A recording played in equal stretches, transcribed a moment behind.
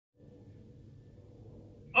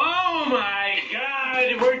my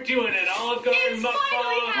God, we're doing an Olive Garden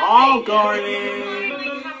mukbang. Olive Garden.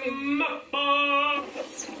 Mukbang.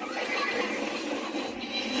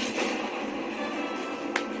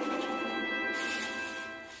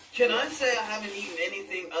 Can I say I haven't eaten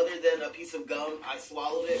anything other than a piece of gum? I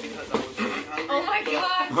swallowed it because I was really hungry. Oh my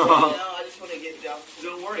God. No, I just want to get down.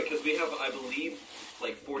 Don't worry, because we have, I believe,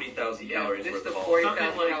 like 40,000 calories This is worth the of 40,000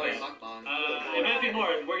 Something like calorie that. mukbang. It might be more.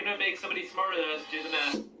 We're gonna make somebody smarter than us do the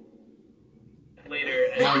math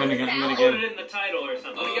later. And I'm gonna put get it in the title or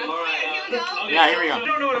something. All right. Here we go. Okay, Yeah, here we so go. if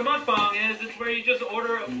you don't know what a mukbang is, it's where you just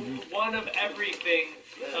order one of everything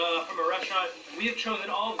from a restaurant. We have chosen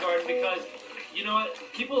Olive Garden because, you know what,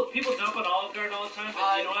 people dump on Olive Garden all the time,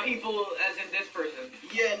 but you know what? People, as in this person.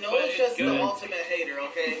 Yeah, no But one's it's just good. the ultimate hater,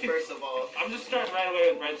 okay? First of all. I'm just starting right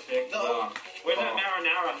away with breadsticks. No. Where's that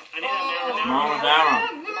marinara? I need that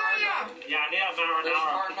marinara. Marinara. Yeah, I need that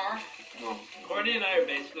marinara. Courtney and I are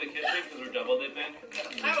basically kissing because we're double dipping.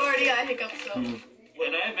 I've already got hiccups, so.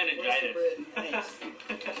 And I have meningitis. Thanks.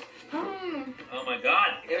 Oh my God.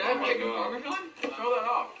 Can I have chicken parmesan? Throw that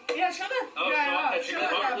off. Yeah, show that. Oh, Show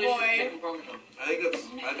that Delicious boy. chicken parmesan.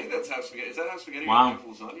 I think that's half spaghetti. Is that half spaghetti Wow. or half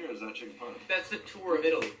lasagna, or is that chicken parm? That's the tour of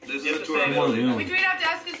Italy. This You is have the to tour say of More Italy. than- Would you have to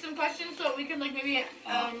ask us some questions so we can like maybe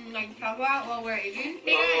like talk about while we're eating?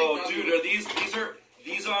 Hey guys. Oh, dude, are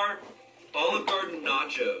these are Olive Garden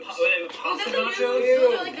nachos. Pasta Those are nachos?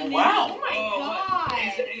 those are like the Wow. Oh my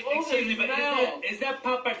God. Excuse me, but is that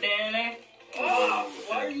pappardelle? Oh,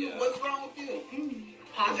 why are you? What's wrong with you?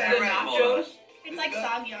 Pasta that right? nachos? It's like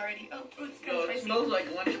soggy already. Oh, it's kind No, of it spicy. smells like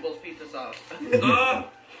Lunchables pizza sauce. Ah!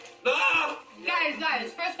 Ah!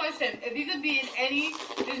 Guys, first question. If you could be in any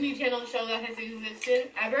Disney Channel show that has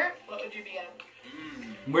existed ever, what would you be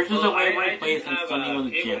in? Where's this a I favorite place in have Sunny with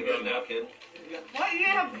the cable Chip? growing up, kid. What? You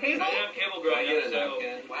didn't have I cable? didn't have cable growing I get up, it, so...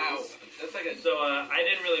 okay. Wow. That's like a... So I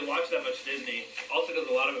didn't really watch that much Disney. Also because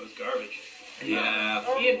a lot of it was garbage. Yeah.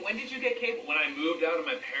 Ian, when did you get cable? When I moved out of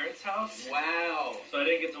my parents' house, Wow. so I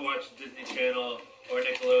didn't get to watch Disney Channel or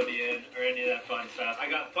Nickelodeon or any of that fun stuff. I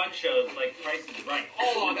got fun shows like Price is Right.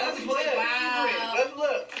 Oh, Let's that's flip. Wow. Let's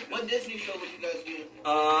flip. What Disney show would you guys do?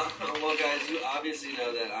 Well, guys, you obviously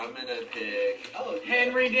know that I'm gonna pick. Oh,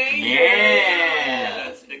 Henry Danger. Yeah.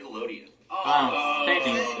 That's Nickelodeon. Oh, same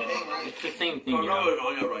thing. Same thing, right? It's the same thing, Oh you no, know. it's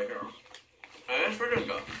on you right here. And where does it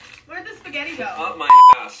go? Where'd the spaghetti go? Up my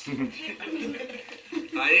ass. I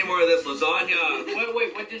need more of this lasagna.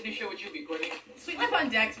 Wait, what Disney show would you be, Courtney? Sweet Life on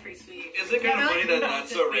Deck's pretty sweet. Is it kind of funny that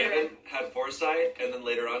That's So Just Raven had foresight, and then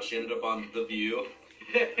later on she ended up on The View?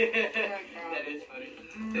 That is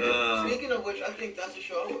funny. Speaking of which, I think that's a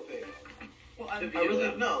show I would pick. Well, I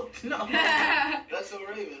really no. That's so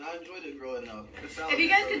Raven. I enjoyed it growing up. If you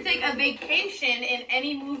guys could take a vacation in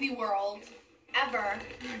any movie world ever,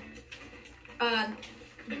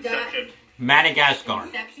 Inception. Madagascar.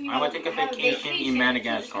 Inception, you I would want take to a have vacation in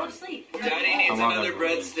Madagascar. Go to sleep. Daddy needs I love another that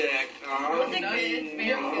movie. breadstick. What's it good? We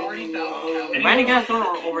have 40,000 calories. Madagascar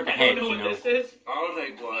or over the I head, don't know you what know. this is. I'll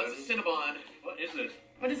take one. It's a Cinnabon. What is this?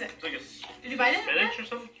 What is it? It's like a Did you bite it? spinach or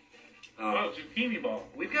something? Oh, zucchini ball.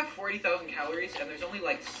 We've got 40,000 calories, and there's only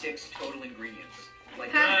like 6 total ingredients.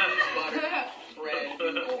 Like butter, bread,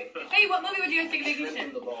 milk. Hey, what movie would you guys take a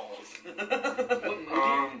vacation? The balls. What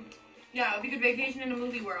movie? Yeah, if you could vacation in a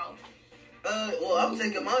movie world. Well, I'm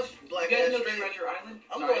taking my black You guys ass know straight. Treasure Island?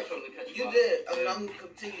 I'm Sorry, going. I totally cut you You off. did. I'm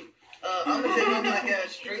continue. I'm gonna take my black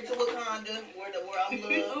ass straight to Wakanda, where I'm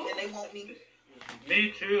loved, and they want me.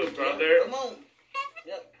 Me too, brother. Come on.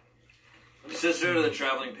 Yep. Sister to the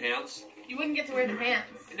traveling pants. You wouldn't get to wear the pants.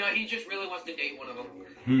 No, he just really wants to date one of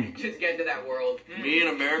them. Just get into that world. Me in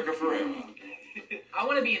America forever. I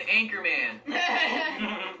want to be an anchor man.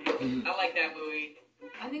 I like that movie.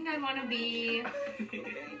 I think I'd want to be.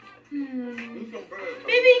 Who's from Bird?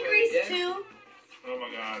 Maybe Grease Yeah. too, Oh my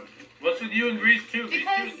God. What's with you and Grease too? Grease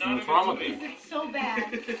 2 is not What's a wrong good with movie. because it's so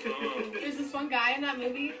bad. Oh. There's this one guy in that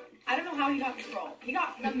movie. I don't know how he got this role. He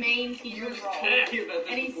got the main teacher's role. Talked about this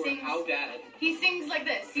And he before. sings- How bad? He sings like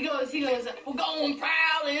this. He goes, we're going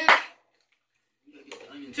prowling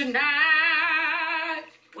tonight.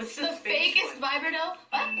 What's The space fakest one? vibrato.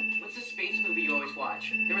 What? What's the space movie you always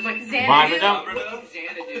watch? There was like Xanadu. Vibrato?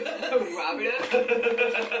 Xanadu. Robert?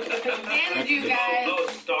 Xanadu, guys. Oh,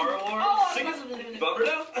 Star Wars? Oh,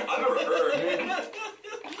 Bummerdo? I've never heard.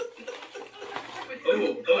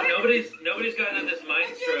 Nobody's gotten this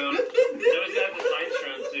Mindstone. Nobody's gotten this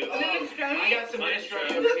Mindstone suit. I got some Minestrone.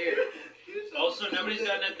 minestrone over here. Also, nobody's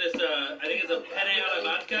gotten at this, I think it's a penne alla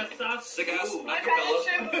vodka sauce. Sick ass I tried this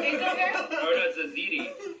shrimp steak over. Or no, it's a ziti.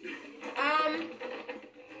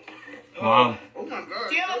 Wow. Oh my God.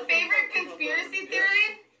 Do you have a favorite conspiracy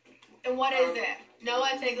theory? And what is it?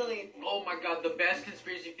 Noah, take the lead. Oh my god, the best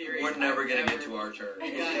conspiracy theory. We're never gonna get to our turn.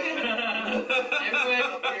 Everyone,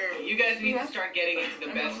 you guys need to start getting into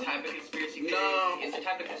the best type of conspiracy theory. No. It's the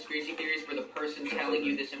type of conspiracy theories where the person telling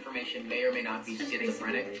you this information may or may not be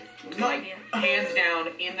schizophrenic. Like, hands down,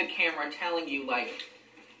 in the camera telling you, like,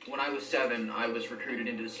 when I was 7, I was recruited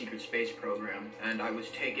into the secret space program, and I was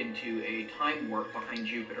taken to a time warp behind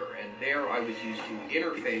Jupiter, and there I was used to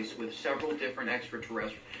interface with several different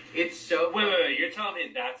extraterrestrials. It's so... Wait, you're telling me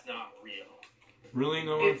that's not real? Really,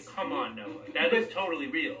 Noah? Come on, Noah. That is totally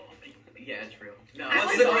real. Yeah, it's real. No,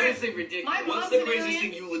 What's it's the- honestly ridiculous. My What's mom's the an craziest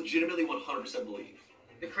alien. thing you legitimately 100% believe?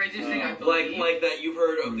 The craziest thing I Like believe... that you've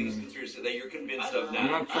heard of these conspiracies that you're convinced of I'm now.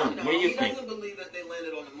 not sure. I don't know. What do you He think? doesn't believe that they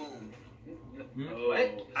landed on the moon.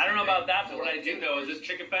 What? I don't know about that, but what I do know is this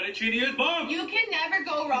chicken fettuccine is bomb! You can never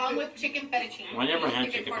go wrong with chicken fettuccine. I never You had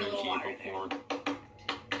stick it chicken for a little water fettuccine there. before.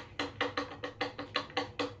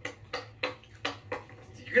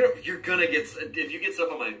 You're gonna get if you get stuff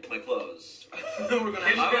on my clothes. We're gonna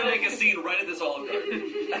I'm have gonna make a scene right at this Olive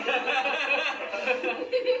Garden.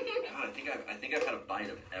 God, I think I've had a bite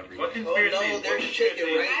of everything. What conspiracy? Oh, no, there's chicken,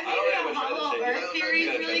 right? Have I you don't heard have of much Hollow of Earth chicken. theory is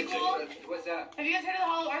Yeah, really chicken. cool? What's that? Have you guys heard of the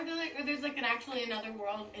Hollow Earth? There's like actually another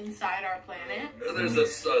world inside our planet. There's a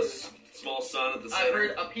small sun at the center. I've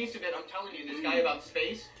heard a piece of it. I'm telling you, this guy about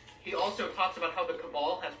space. He also talks about how the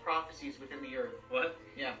Cabal has prophecies within the Earth. What?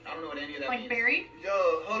 Yeah, I don't know what any of that Like means. buried?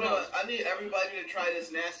 Yo, hold on. I need everybody to try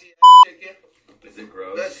this nasty chicken. Is it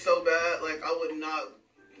gross? That's so bad. Like, I would not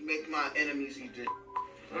make my enemies eat this.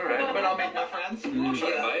 All right. But I'll make my friends. I'll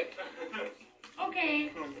try to bite.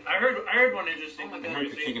 Okay. I heard one interesting Oh my God. I heard the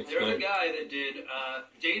conspiracy. chicken's There was a good. guy that did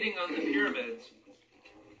dating on the pyramids,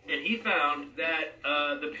 and he found that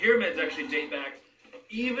the pyramids actually date back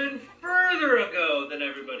even further ago than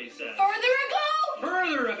everybody said. Further ago?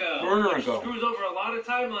 Further ago. Further Which ago. screws over a lot of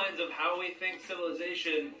timelines of how we think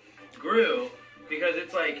civilization grew, because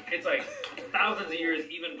it's like thousands of years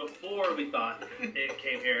even before we thought it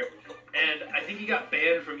came here. And I think he got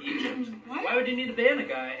banned from Egypt. What? Why would you need to ban a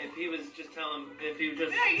guy if he was just if he was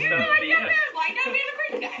just Yeah, you're spouting like, BS? why not be the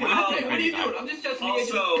first guy? Well, What are you doing? I'm just testing the edge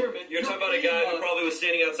of the Also, pyramid. you're talking about a guy who probably was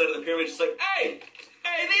standing outside of the pyramid just like, hey,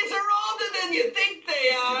 these are older than you think they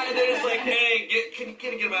are. And they're just like, hey, can you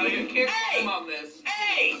get them out of here? You can't Hey, come on this.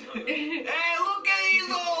 hey, look at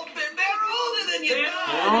these old, they're older than you They're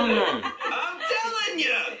thought. older. I'm telling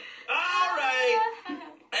you. All right.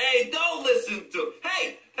 Hey, don't listen to,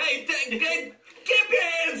 hey, keep your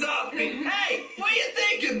hands off me. Hey, what you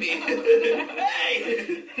thinking me?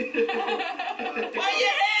 Hey, why you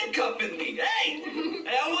handcuffing me? Hey,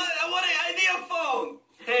 I need a phone.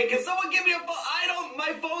 Hey, can someone give me a phone?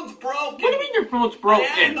 My phone's broken. What do you mean your phone's I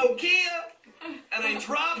had a broken? Nokia, and I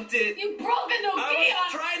dropped it. You broke a I was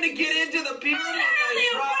Nokia. trying to get into the pyramid. How the and hell do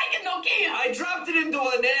you I break a Nokia? dropped it into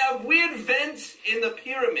a weird vent in the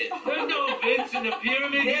pyramid. There's no vents in the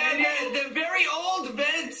pyramid. Yeah, they're very old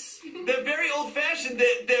vents. They're very old-fashioned.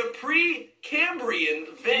 They're pre-Cambrian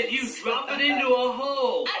vents. And you drop it into a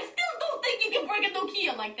hole. I still don't think you can break a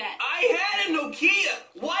Nokia like that. I had a Nokia.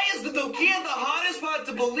 Why is the Nokia the hardest part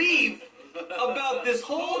to believe about this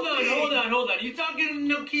whole Hold on. You talking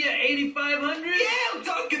Nokia 8500? Yeah, I'm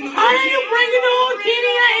talking the How are you bringing the old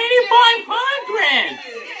Nokia 8500?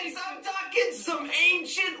 Yes, I'm talking some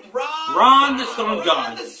ancient Ron. Ron the Sun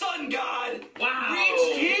God. The Sun God. Wow.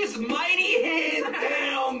 Reached his mighty hand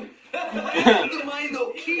down to my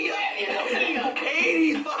Nokia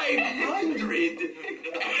 8500.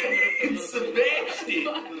 And Sebastian,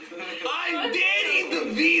 I'm Danny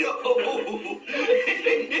DeVito.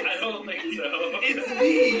 I don't think so. It's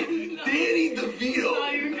me, Danny DeVito. No,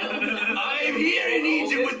 you're not. I'm here in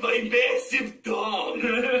Egypt with my massive dong.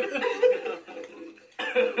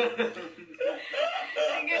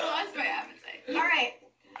 I get lost my appetite. All right.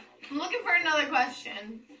 I'm looking for another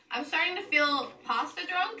question. I'm starting to feel pasta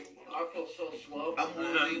drunk. I feel so slow. I'm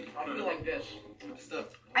woozy. I feel like this. Stuff.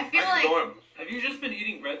 I feel like. Have you just been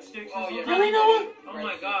eating breadsticks? Oh, yeah. Really, Noah? Oh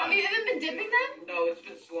my Have god. you even been dipping them? No, it's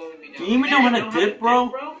been slowing me down. Do you even know how to dip, bro?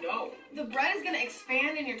 No. The bread is gonna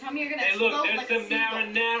expand in your tummy. You're gonna Hey, look, explode there's like some a seagull.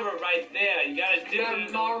 marinara right there. You gotta dip it in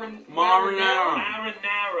the Marinara. marinara.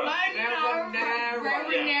 Marinara.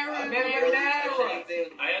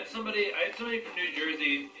 I had somebody from New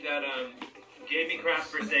Jersey that gave me crap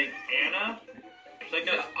for saying Anna. It's like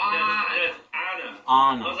no, it's Anna.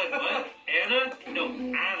 I was Anna. like, what? Anna? No,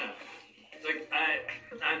 Anna. It's like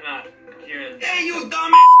I'm not hearing. Hey, you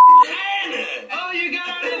dumb Anna! Oh, you got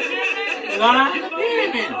out of the pyramid? You got out of the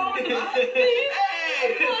pyramid.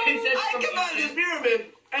 Hey! He said I come out of this pyramid,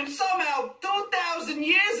 and somehow 2,000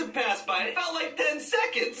 years have passed by. It felt like 10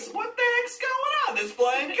 seconds. What the heck's going on? There's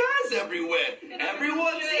flying cars everywhere.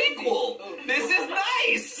 Everyone's equal. This is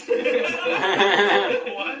nice.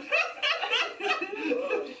 What?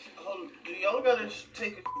 Do y'all gotta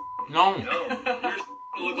take a... No. No.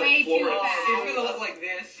 Look Way like too Florence. fast. It's gonna look like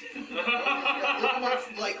this.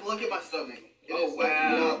 look at my stomach. It Oh, is,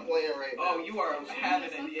 wow. not playing right now. Oh, you are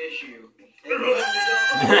having an issue.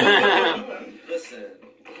 Listen,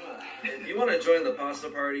 if you want to join the pasta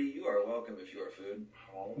party, you are welcome if you are food.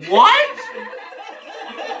 What?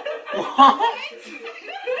 What?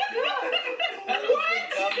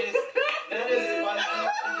 That is my...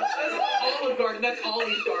 That's Olive Garden. That's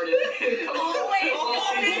Ollie's Garden.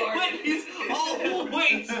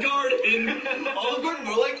 Always garden. Olive Garden,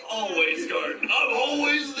 more like always garden. I'm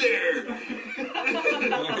always there.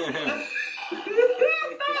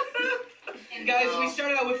 Guys, we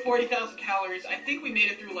started out with 40,000 calories. I think we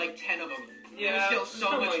made it through like 10 of them. Yeah, There's still so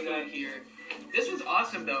something much like food that. here. This was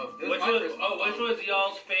awesome though. This Which my was first which was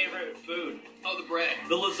y'all's favorite food? Oh, the bread.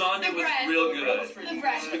 The lasagna The was bread. real good. The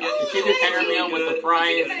bread. The chicken tender meal with the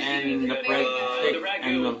fries and the bread stick The ragu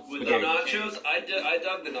and the with The spaghetti. nachos, I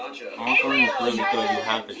dug the nachos. Also, Anybody it's else really try good. You the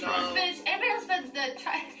have to try. spinach? Anybody else try? The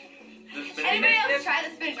spinach Anybody else dip? try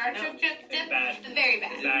the spinach artichoke dip? Bad. Very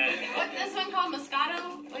bad. Bad. What's this one called?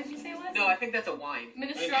 Moscato? What did you say it was? No, I think that's a wine.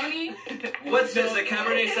 Minestrone? What's this? A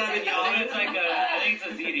Cabernet No, Sauvignon? it's like I think it's a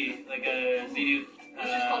ziti, like a ziti.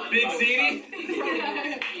 Let's just call it Big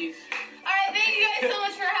ziti? Cheese. Alright, thank you guys so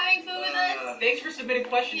much for having food with us. Thanks for submitting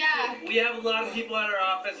questions. Yeah. We have a lot of people at our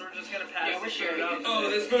office. We're just gonna pass. Yeah, we're this sharing. food out. Oh,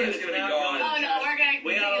 this food is gonna be gone. Oh no, we're gonna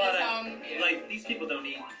We take got a lot this of home. like these people don't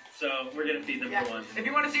eat, so we're gonna feed them Yeah. for one. If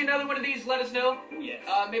you want to see another one of these, let us know. Yes.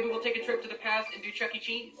 Maybe we'll take a trip to the past and do Chuck E.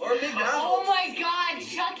 Cheese. Or McDonald's. Oh my god,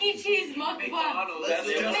 Chuck E. Cheese mukbang. McDonald's. That's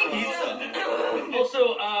Let's just do pizza.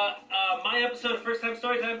 Also, my episode of First Time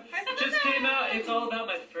Storytime First just time. came out. It's all about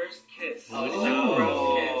my first kiss. Oh, So,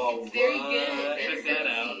 Oh, It's very what? good. Very Check that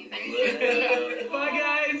sexy. out. Very sexy. Bye,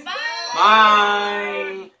 guys. Bye. Bye.